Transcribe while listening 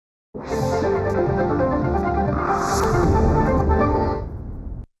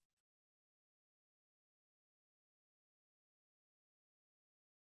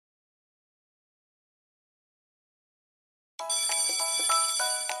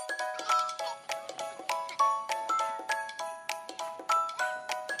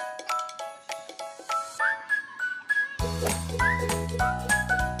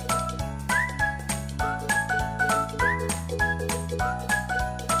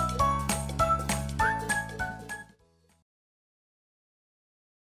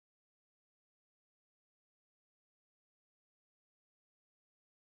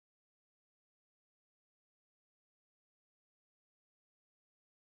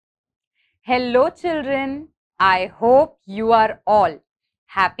Hello children, I hope you are all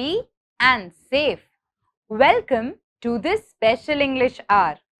happy and safe. Welcome to this special English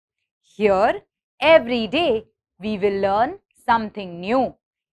hour. Here, every day, we will learn something new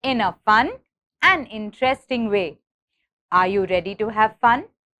in a fun and interesting way. Are you ready to have fun?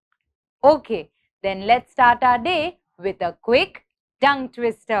 Okay, then let's start our day with a quick tongue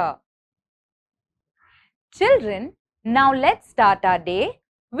twister. Children, now let's start our day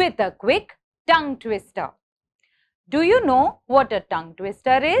with a quick tongue twister. Do you know what a tongue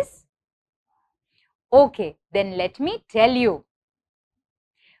twister is? Okay, then let me tell you.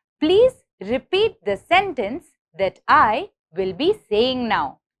 Please repeat the sentence that I will be saying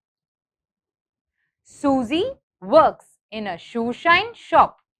now. Susie works in a shoe shine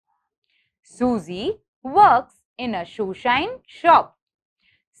shop. Susie works in a shoe shine shop.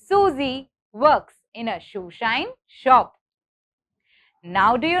 Susie works in a shoe shine shop.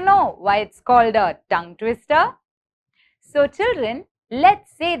 Now do you know why it's called a tongue twister? So children,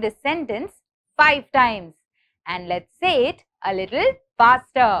 let's say this sentence 5 times and let's say it a little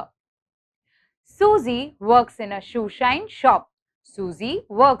faster. Susie works in a shoe shine shop. Susie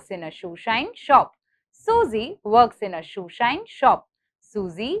works in a shoe shine shop. Susie works in a shoe shine shop.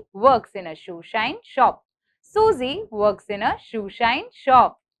 Susie works in a shoe shine shop. Susie works in a shoe shine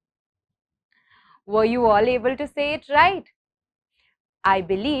shop. Were you all able to say it right? I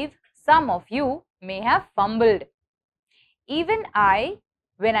believe some of you may have fumbled. Even I,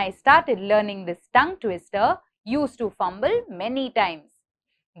 when I started learning this tongue twister, used to fumble many times.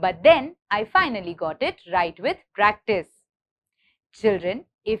 But then I finally got it right with practice. Children,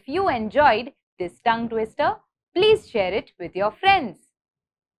 if you enjoyed this tongue twister, please share it with your friends.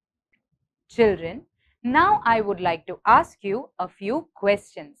 Children, now I would like to ask you a few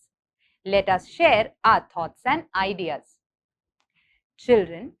questions. Let us share our thoughts and ideas.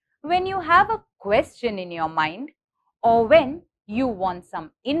 Children, when you have a question in your mind or when you want some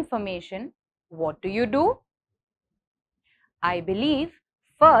information, what do? I believe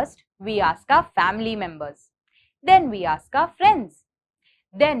first we ask our family members, then we ask our friends,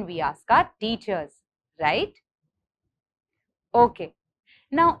 then we ask our teachers, right? Okay,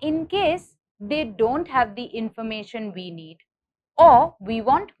 now in case they don't have the information we need or we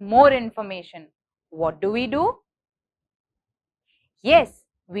want more information, what do? Yes,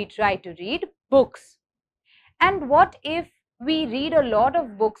 we try to read books. And what if we read a lot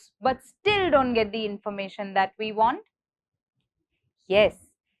of books but still don't get the information that we want? Yes,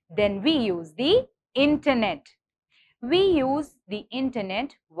 then we use the internet. We use the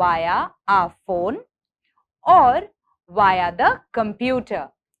internet via our phone or via the computer,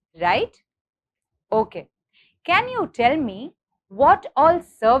 right? Okay, can you tell me what all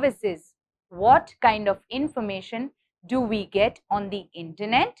services, what kind of information do we get on the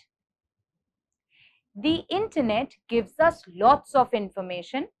internet? The internet gives us lots of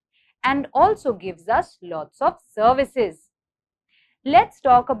information and also gives us lots of services. Let's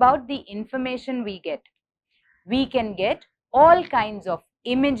talk about the information we get. We can get all kinds of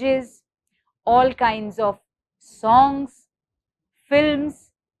images, all kinds of songs, films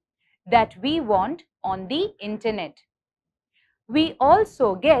that we want on the internet. We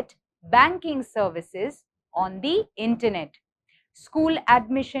also get banking services on the internet. School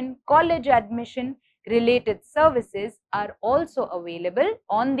admission, college admission, related services are also available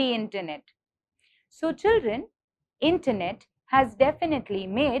on the internet. So children, internet has definitely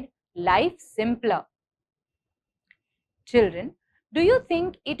made life simpler. Children, do you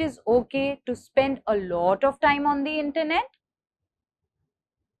think it is okay to spend a lot of time on the internet?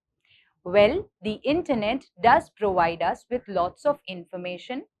 Well, the internet does provide us with lots of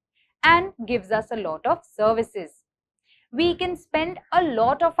information and gives us a lot of services. We can spend a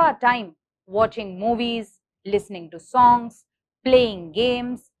lot of our time watching movies, listening to songs, playing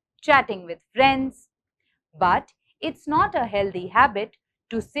games, chatting with friends. But it's not a healthy habit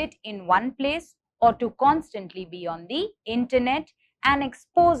to sit in one place or to constantly be on the internet and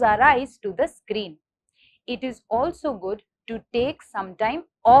expose our eyes to the screen. It is also good to take some time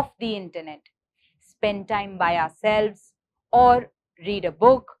off the internet, spend time by ourselves, or read a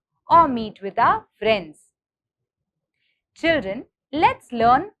book, or meet with our friends. Children, let's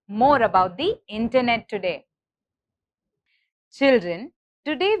learn more about the internet today. Children,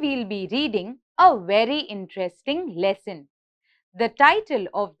 today we'll be reading a very interesting lesson. The title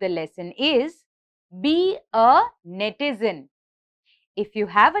of the lesson is Be a Netizen. If you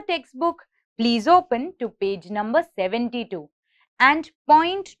have a textbook, please open to page number 72 and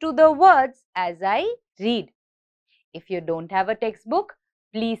point to the words as I read. If you don't have a textbook,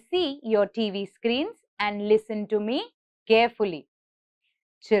 please see your TV screens and listen to me carefully.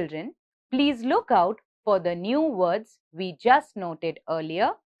 Children, please look out for the new words we just noted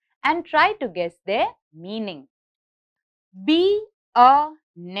earlier and try to guess their meaning. Be a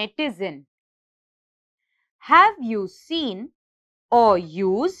netizen. Have you seen or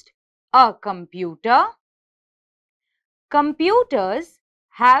used a computer? Computers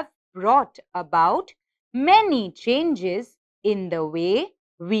have brought about many changes in the way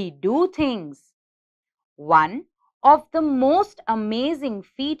we do things. One of the most amazing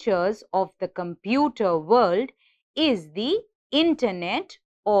features of the computer world is the internet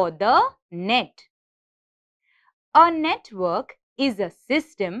or the net. A network is a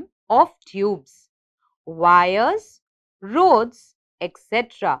system of tubes, wires, roads,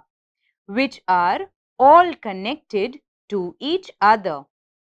 etc., which are all connected to each other.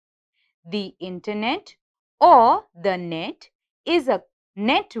 The internet or the net is a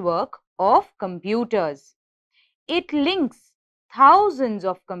network of computers. It links thousands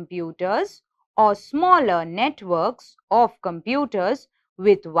of computers or smaller networks of computers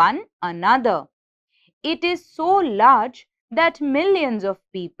with one another. It is so large that millions of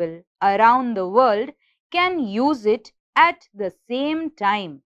people around the world can use it at the same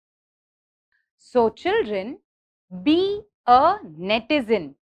time. So children, Be a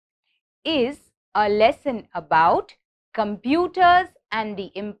Netizen is a lesson about computers and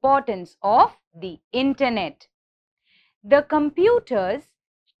the importance of the internet. The computers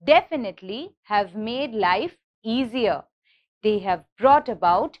definitely have made life easier. They have brought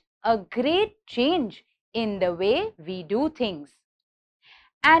about a great change in the way we do things.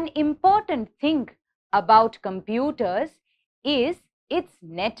 An important thing about computers is its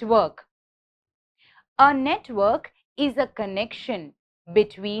network. A network is a connection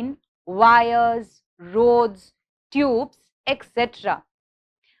between wires, roads, tubes, etc.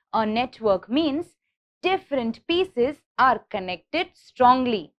 A network means different pieces are connected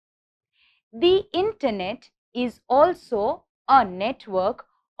strongly. The internet is also a network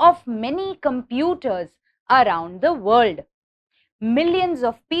of many computers around the world. Millions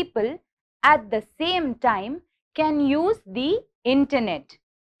of people at the same time can use the internet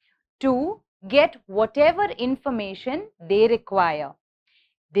to get whatever information they require.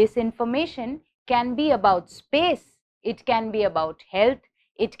 This information can be about space, it can be about health,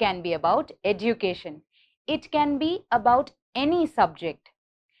 it can be about education, it can be about any subject,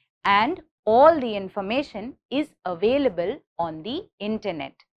 and all the information is available on the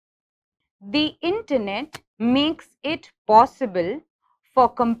internet. The internet makes it possible for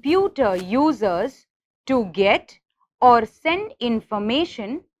computer users to get or send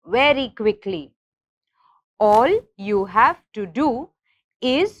information very quickly. All you have to do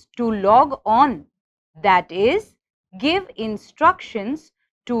is to log on, that is, give instructions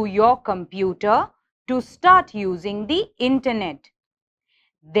to your computer to start using the internet.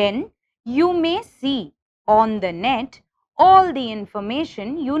 Then you may see on the net all the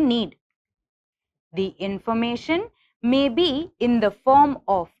information you need. The information may be in the form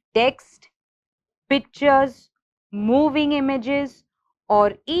of text, pictures, moving images,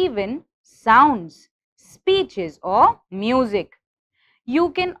 or even sounds, speeches, or music.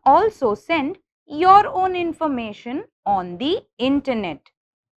 You can also send your own information on the internet.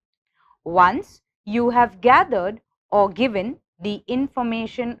 Once you have gathered or given the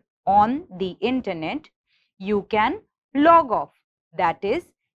information on the internet, you can log off, that is,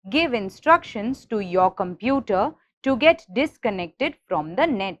 give instructions to your computer to get disconnected from the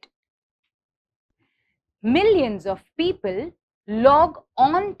net. Millions of people log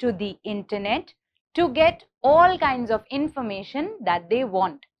on to the internet to get all kinds of information that they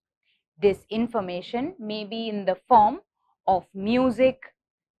want. This information may be in the form of music,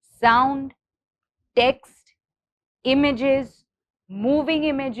 sound, text, images, moving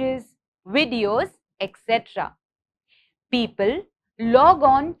images, videos, etc. People log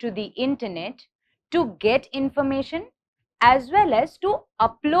on to the internet to get information as well as to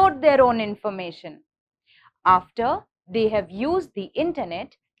upload their own information. After they have used the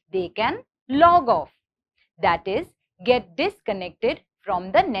internet, they can log off. That is, get disconnected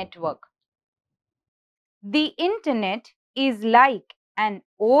from the network. The internet is like an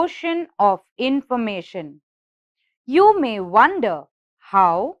ocean of information. You may wonder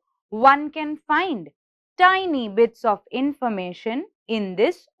how one can find tiny bits of information in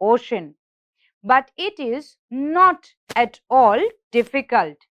this ocean, but it is not at all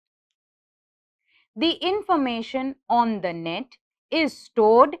difficult. The information on the net is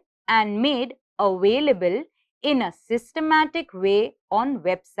stored and made available in a systematic way on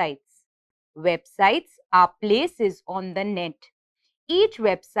websites. Websites are places on the net. Each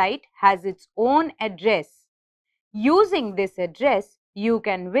website has its own address. Using this address, you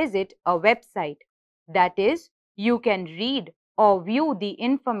can visit a website. That is, you can read or view the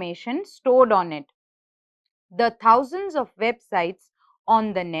information stored on it. The thousands of websites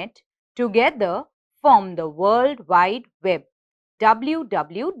on the net together form the World Wide Web,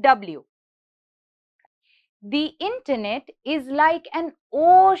 www. The internet is like an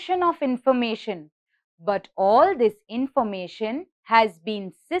ocean of information, but all this information has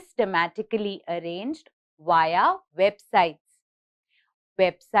been systematically arranged via websites.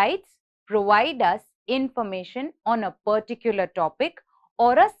 Websites provide us information on a particular topic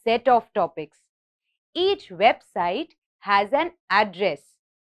or a set of topics. Each website has an address.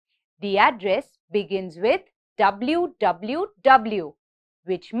 The address begins with www,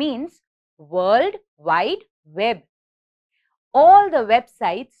 which means World Wide Web. All the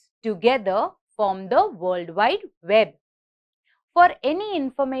websites together form the World Wide Web. For any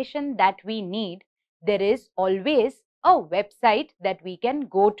information that we need, there is always a website that we can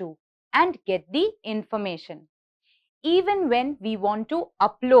go to and get the information. Even when we want to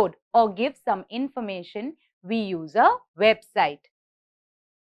upload or give some information, we use a website.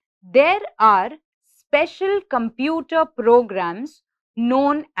 There are special computer programs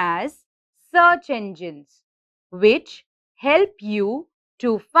known as search engines, which help you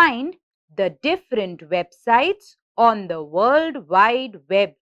to find the different websites on the World Wide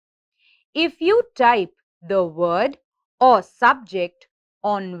Web. If you type the word or subject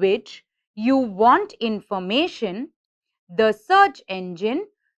on which you want information, the search engine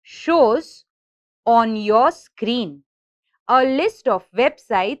shows on your screen a list of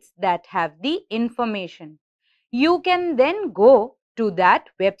websites that have the information. You can then go to that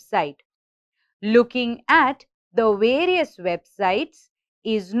website. Looking at the various websites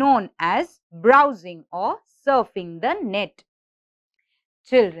is known as browsing or surfing the net.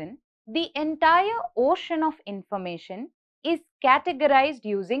 Children, the entire ocean of information is categorized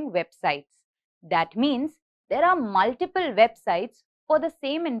using websites. That means there are multiple websites for the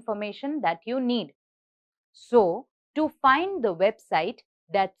same information that you need. So, to find the website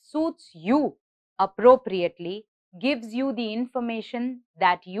that suits you appropriately, gives you the information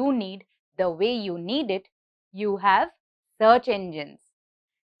that you need the way you need it, you have search engines.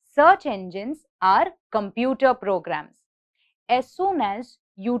 Search engines are computer programs. As soon as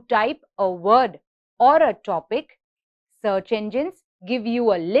you type a word or a topic, search engines give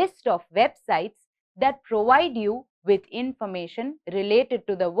you a list of websites that provide you with information related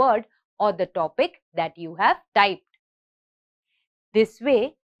to the word or the topic that you have typed. This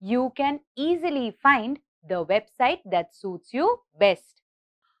way, you can easily find the website that suits you best.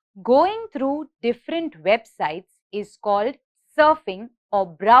 Going through different websites is called surfing or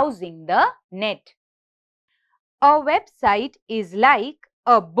browsing the net. A website is like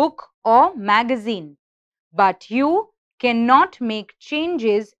a book or magazine, but you cannot make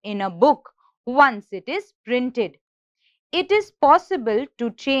changes in a book once it is printed. It is possible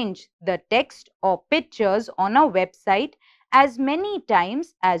to change the text or pictures on a website as many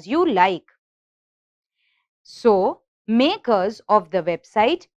times as you like. So, makers of the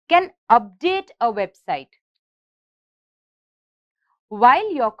website can update a website.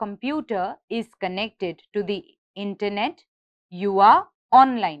 While your computer is connected to the internet, you are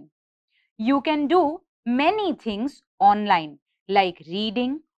online. You can do many things online like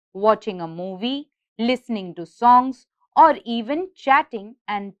reading, watching a movie, listening to songs, or even chatting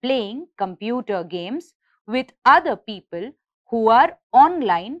and playing computer games with other people who are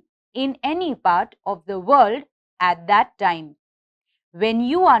online in any part of the world at that time. When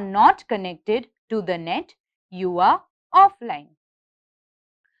you are not connected to the net, you are offline.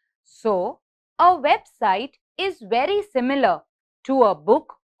 So, a website is very similar to a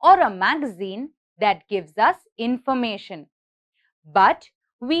book or a magazine that gives us information. But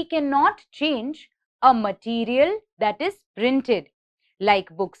we cannot change a material that is printed,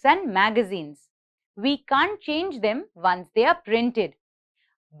 like books and magazines. We can't change them once they are printed.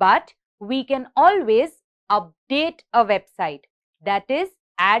 But we can always update a website, that is,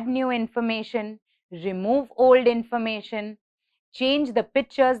 add new information, remove old information, change the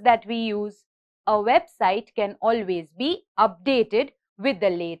pictures that we use. A website can always be updated with the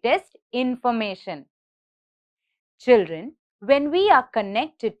latest information. Children, when we are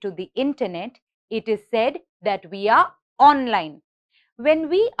connected to the internet, it is said that we are online. When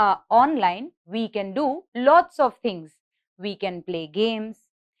we are online, we can do lots of things. We can play games,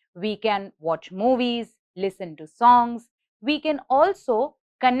 we can watch movies, listen to songs. We can also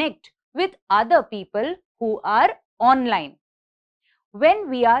connect with other people who are online. When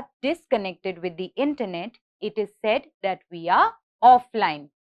we are disconnected with the internet, it is said that we are offline.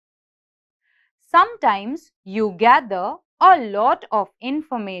 Sometimes you gather a lot of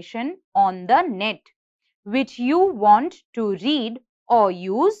information on the net, which you want to read or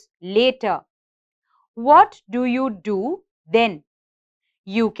use later. What do you do then?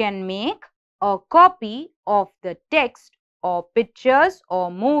 You can make a copy of the text or pictures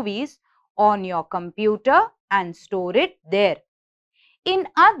or movies on your computer and store it there. In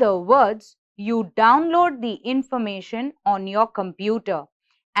other words, you download the information on your computer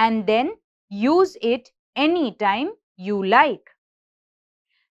and then use it anytime you like.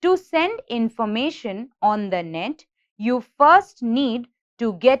 To send information on the net, you first need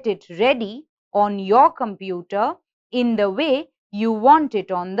to get it ready on your computer in the way you want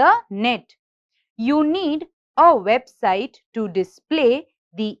it on the net. You need a website to display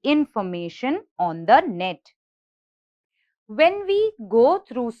the information on the net. When we go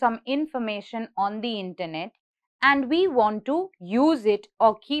through some information on the internet and we want to use it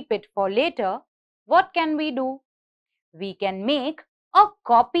or keep it for later, what can we do? We can make a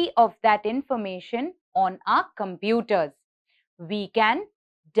copy of that information on our computers. We can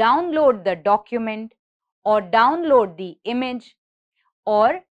download the document or download the image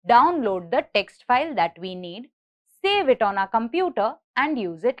or download the text file that we need, save it on our computer and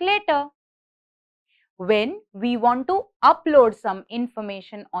use it later. When we want to upload some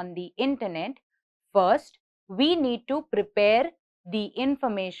information on the internet, first we need to prepare the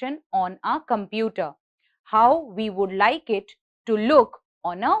information on our computer, how we would like it to look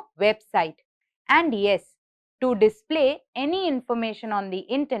on a website. And yes, to display any information on the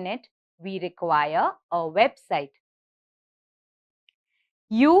internet, we require a website.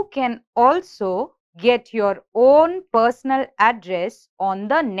 You can also get your own personal address on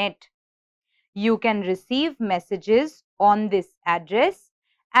the net. You can receive messages on this address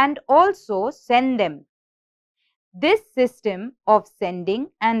and also send them. This system of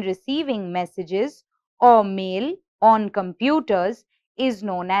sending and receiving messages or mail on computers is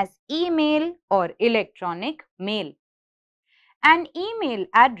known as email or electronic mail. An email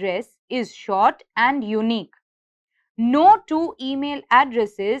address is short and unique. No two email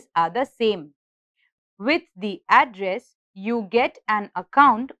addresses are the same. With the address, you get an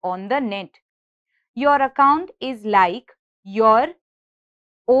account on the net. Your account is like your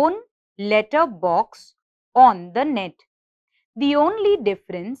own letter box on the net. The only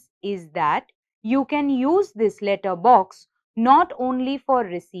difference is that you can use this letter box not only for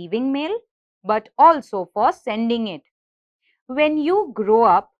receiving mail but also for sending it. When you grow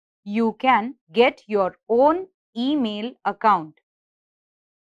up, you can get your own email account.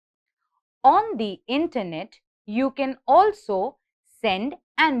 On the internet, you can also send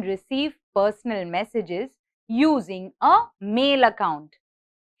and receive personal messages using a mail account.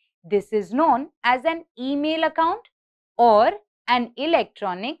 This is known as an email account or an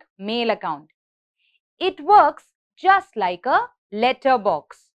electronic mail account. It works just like a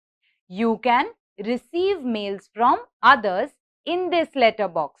letterbox. You can receive mails from others in this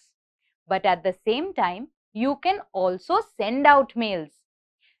letterbox, but at the same time, you can also send out mails.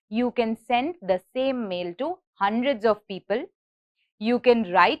 You can send the same mail to hundreds of people. You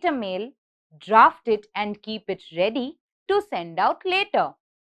can write a mail, draft it and keep it ready to send out later.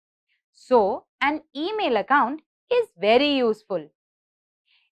 So, an email account is very useful.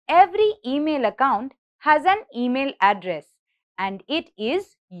 Every email account has an email address and it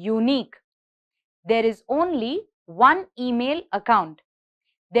is unique. There is only one email account.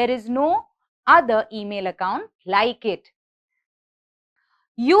 There is no other email account like it.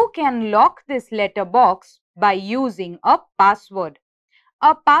 You can lock this letterbox by using a password.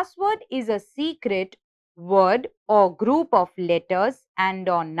 A password is a secret word or group of letters and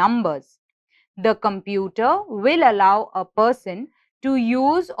or numbers. The computer will allow a person to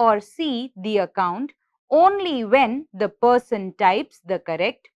use or see the account only when the person types the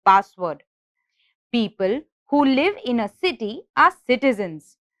correct password. People who live in a city are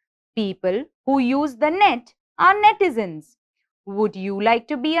citizens. People who use the net are netizens. Would you like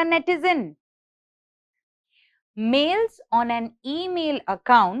to be a netizen? Mails on an email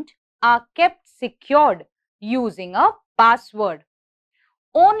account are kept secured using a password.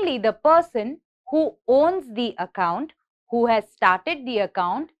 Only the person who owns the account, who has started the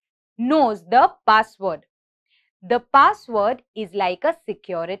account, knows the password. The password is like a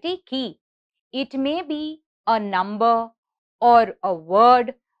security key. It may be a number or a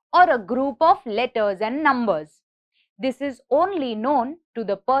word or a group of letters and numbers. This is only known to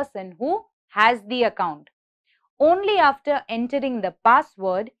the person who has the account. Only after entering the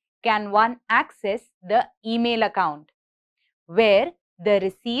password can one access the email account, where the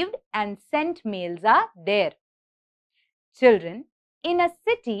received and sent mails are there. Children, in a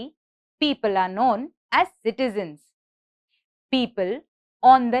city, people are known as citizens. People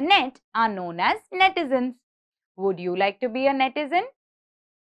on the net are known as netizens. Would you like to be a netizen?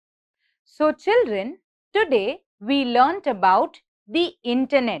 So children, today we learnt about the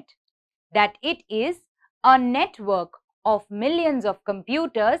internet, that it is a network of millions of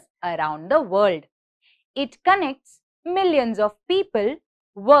computers around the world. It connects millions of people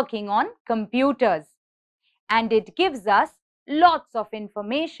working on computers, and it gives us lots of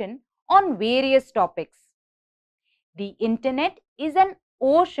information on various topics. The internet is an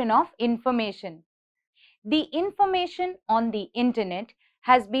ocean of information. The information on the internet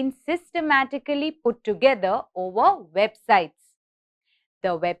has been systematically put together over websites.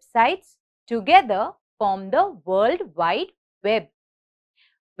 The websites together form the World Wide Web.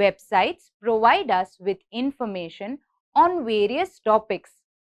 Websites provide us with information on various topics.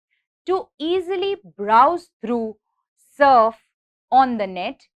 To easily browse through, surf on the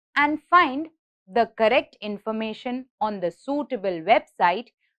net and find the correct information on the suitable website,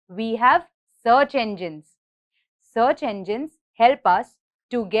 we have search engines. Search engines help us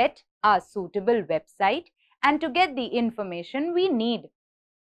to get a suitable website and to get the information we need.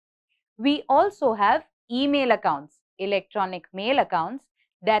 We also have email accounts, electronic mail accounts,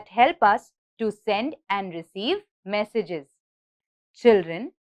 that help us to send and receive messages.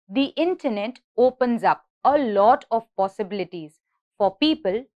 Children, the internet opens up a lot of possibilities for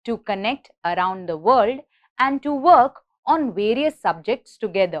people to connect around the world and to work on various subjects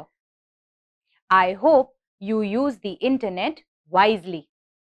together. I hope you use the internet wisely.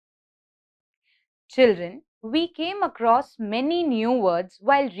 Children, we came across many new words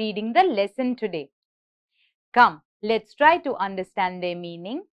while reading the lesson today. Come, let's try to understand their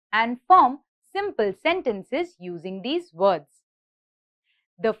meaning and form simple sentences using these words.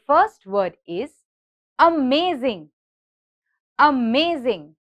 The first word is amazing.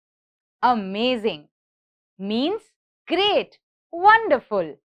 Amazing. Amazing means great,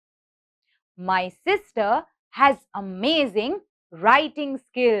 wonderful. My sister has amazing writing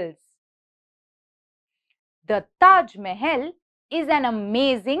skills. The Taj Mahal is an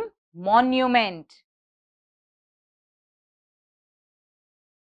amazing monument.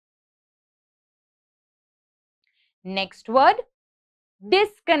 Next word,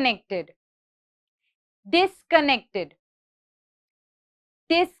 disconnected. Disconnected.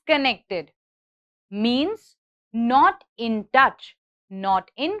 Disconnected means not in touch,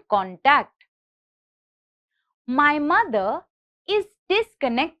 not in contact. My mother is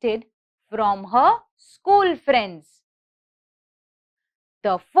disconnected from her school friends.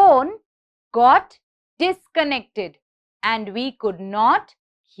 The phone got disconnected and we could not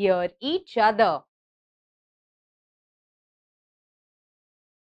hear each other.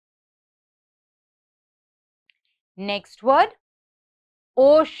 Next word,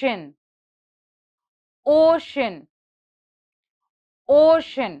 ocean. Ocean.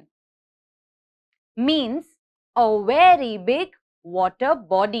 Ocean means a very big water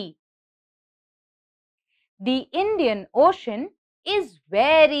body. The Indian Ocean is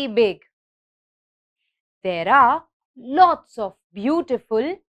very big. There are lots of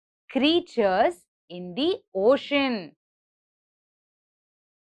beautiful creatures in the ocean.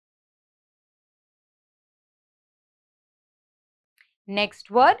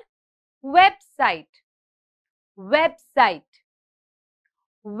 Next word, website. Website.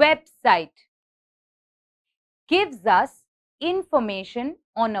 Website gives us information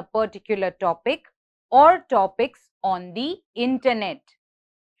on a particular topic or topics on the internet.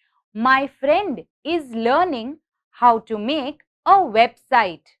 My friend is learning how to make a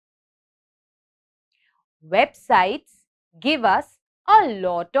website. Websites give us a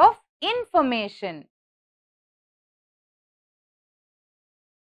lot of information.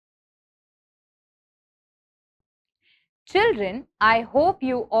 Children, I hope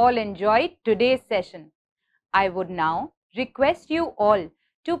you all enjoyed today's session. I would now request you all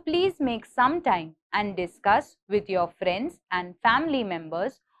to please make some time and discuss with your friends and family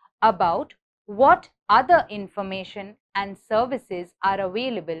members about what other information and services are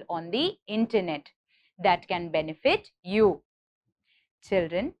available on the internet that can benefit you.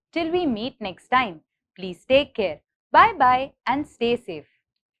 Children, till we meet next time, please take care. Bye-bye and stay safe.